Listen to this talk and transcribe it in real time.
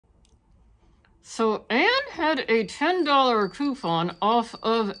So Anne had a $10 coupon off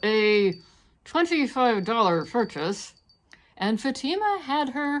of a $25 purchase, and Fatima had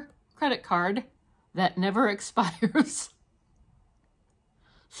her credit card that never expires.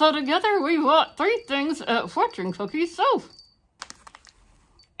 So together we bought 3 things at Fortune Cookie Soap.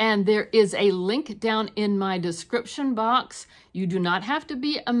 And there is a link down in my description box. You do not have to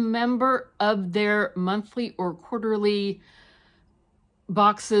be a member of their monthly or quarterly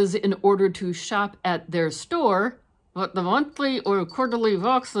boxes in order to shop at their store, but the monthly or quarterly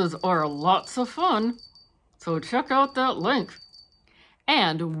boxes are lots of fun. So check out that link.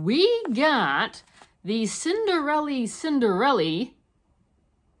 And we got the Cinderelly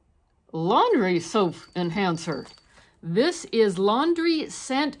Laundry Soap Enhancer. This is Laundry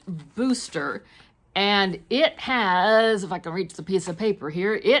Scent Booster, and it has, if I can reach the piece of paper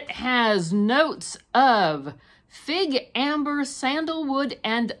here, it has notes of fig, amber, sandalwood,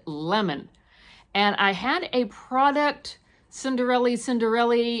 and lemon. And I had a product,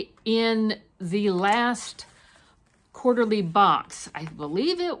 Cinderelly, in the last quarterly box. I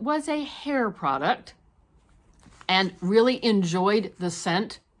believe it was a hair product, and really enjoyed the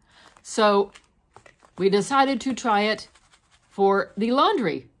scent. So we decided to try it for the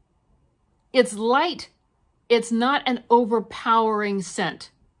laundry. It's light. It's not an overpowering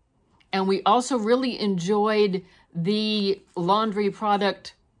scent. And we also really enjoyed the laundry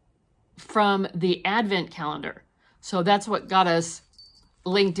product from the Advent calendar. So that's what got us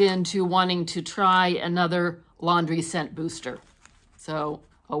linked into wanting to try another laundry scent booster. So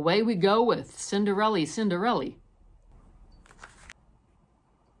away we go with Cinderelly.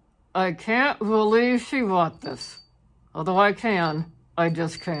 I can't believe she bought this. Although I can, I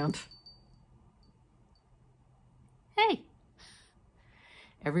just can't. Hey,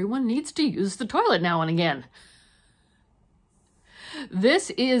 everyone needs to use the toilet now and again. This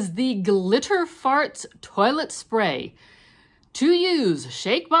is the Glitter Farts Toilet Spray. To use,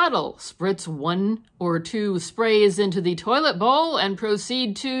 shake bottle, spritz 1 or 2 sprays into the toilet bowl and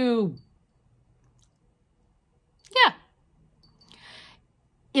proceed to... yeah.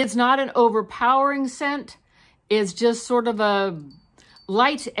 It's not an overpowering scent. It's just sort of a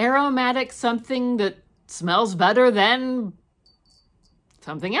light aromatic something that smells better than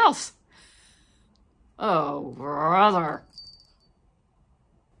something else. Oh, brother.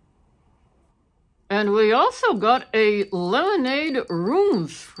 And we also got a lemonade room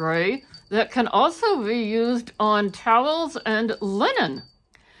spray that can also be used on towels and linen.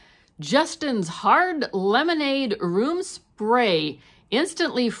 Justin's Hard Lemonade Room Spray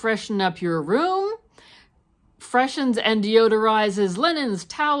instantly freshen up your room, freshens and deodorizes linens,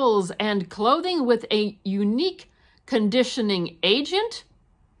 towels, and clothing with a unique conditioning agent.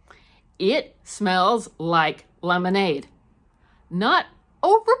 It smells like lemonade. Not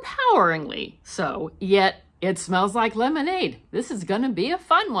overpoweringly so, yet it smells like lemonade. This is going to be a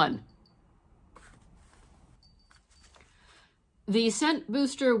fun one. The scent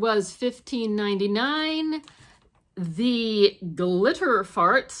booster was $15.99. The Glitter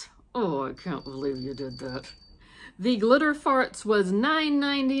Farts, oh, I can't believe you did that. The Glitter Farts was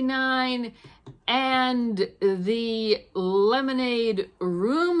 $9.99, and the Lemonade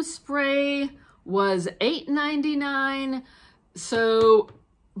Room Spray was $8.99. So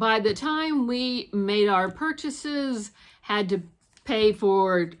by the time we made our purchases, had to pay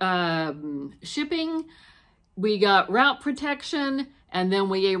for shipping, we got route protection, and then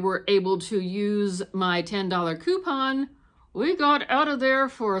we were able to use my $10 coupon. We got out of there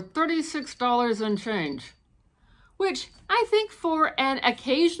for $36 and change, which I think for an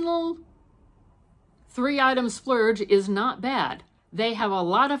occasional 3-item splurge is not bad. They have a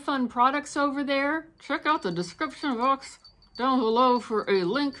lot of fun products over there. Check out the description box down below for a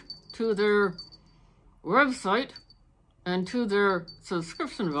link to their website and to their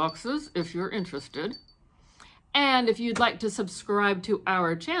subscription boxes if you're interested. And if you'd like to subscribe to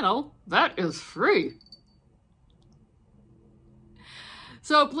our channel, that is free.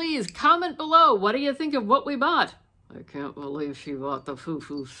 So please comment below. What do you think of what we bought? I can't believe she bought the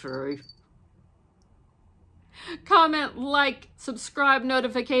foo-foo spray. Comment, like, subscribe,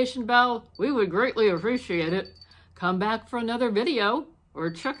 notification bell. We would greatly appreciate it. Come back for another video or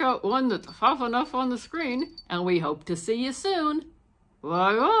check out one that's popping up on the screen, and we hope to see you soon.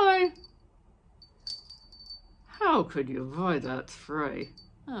 Bye-bye. How could you buy that spray?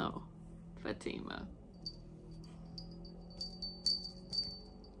 Oh, Fatima.